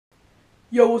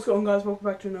Yo, what's going on, guys? Welcome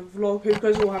back to another vlog. Hope you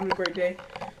guys are all having a great day.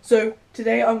 So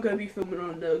today I'm going to be filming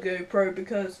on the GoPro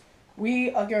because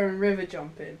we are going river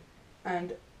jumping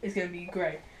and it's going to be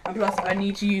great. And plus I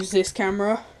need to use this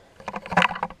camera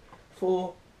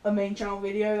for a main channel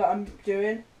video that I'm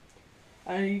doing.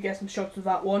 I need to get some shots of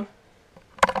that one.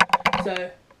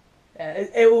 So yeah,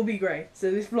 it will be great.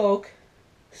 So this vlog,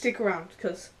 stick around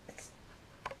because it's...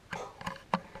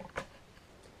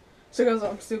 So guys,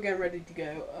 I'm still getting ready to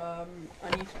go. I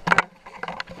need to pack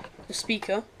the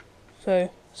speaker. So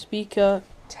speaker,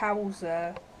 towels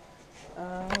there.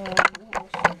 What else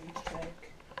do I need to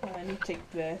take? I need to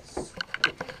take this.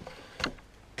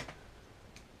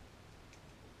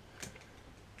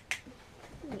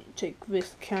 I need to take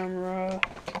this camera.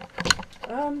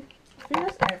 I think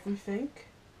that's everything.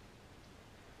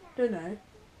 Don't know.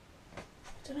 I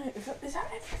don't know. Is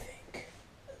that everything?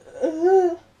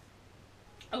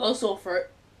 I got a sore throat.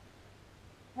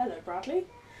 Hello, Bradley.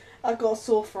 I've got a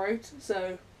sore throat,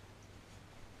 so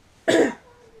here's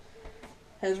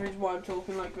the reason why I'm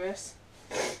talking like this.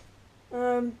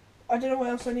 I don't know what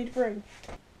else I need to bring.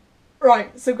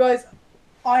 Right, so guys,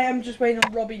 I am just waiting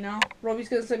on Robbie now. Robbie's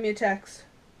gonna send me a text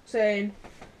saying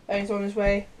he's on his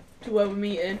way to where we're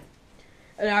meeting,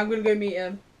 and I'm gonna go meet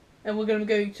him, and we're gonna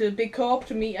go to the big co-op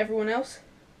to meet everyone else.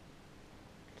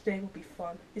 Today will be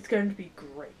fun. It's going to be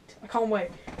great. I can't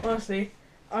wait. Honestly,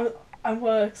 I'm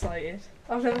well excited.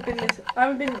 I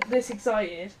haven't been this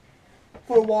excited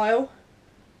for a while,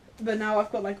 but now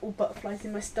I've got like all butterflies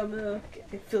in my stomach.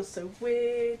 It feels so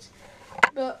weird,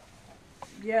 but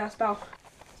yeah, that's about.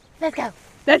 Let's go.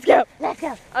 Let's go. Let's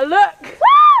go. And look.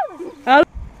 Woo!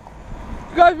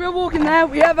 Guys, we're walking there.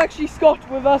 We have actually Scott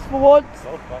with us for once.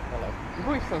 Oh, fuck, hello. Your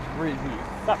voice sounds really weird.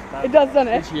 It does, doesn't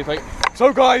it? She is like,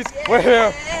 so guys, we're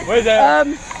here. We're there.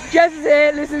 Jess is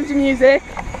here listening to music.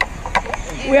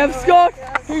 We have Scott,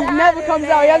 who never comes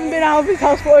out. He hasn't been out of his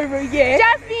house for over a year.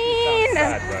 Jasmine!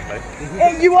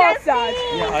 Sad, You are sad.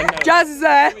 yeah, I know. Jazz is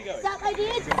there. Stop, I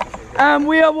did.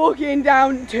 We are walking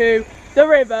down to the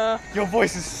river. Your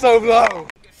voice is so low.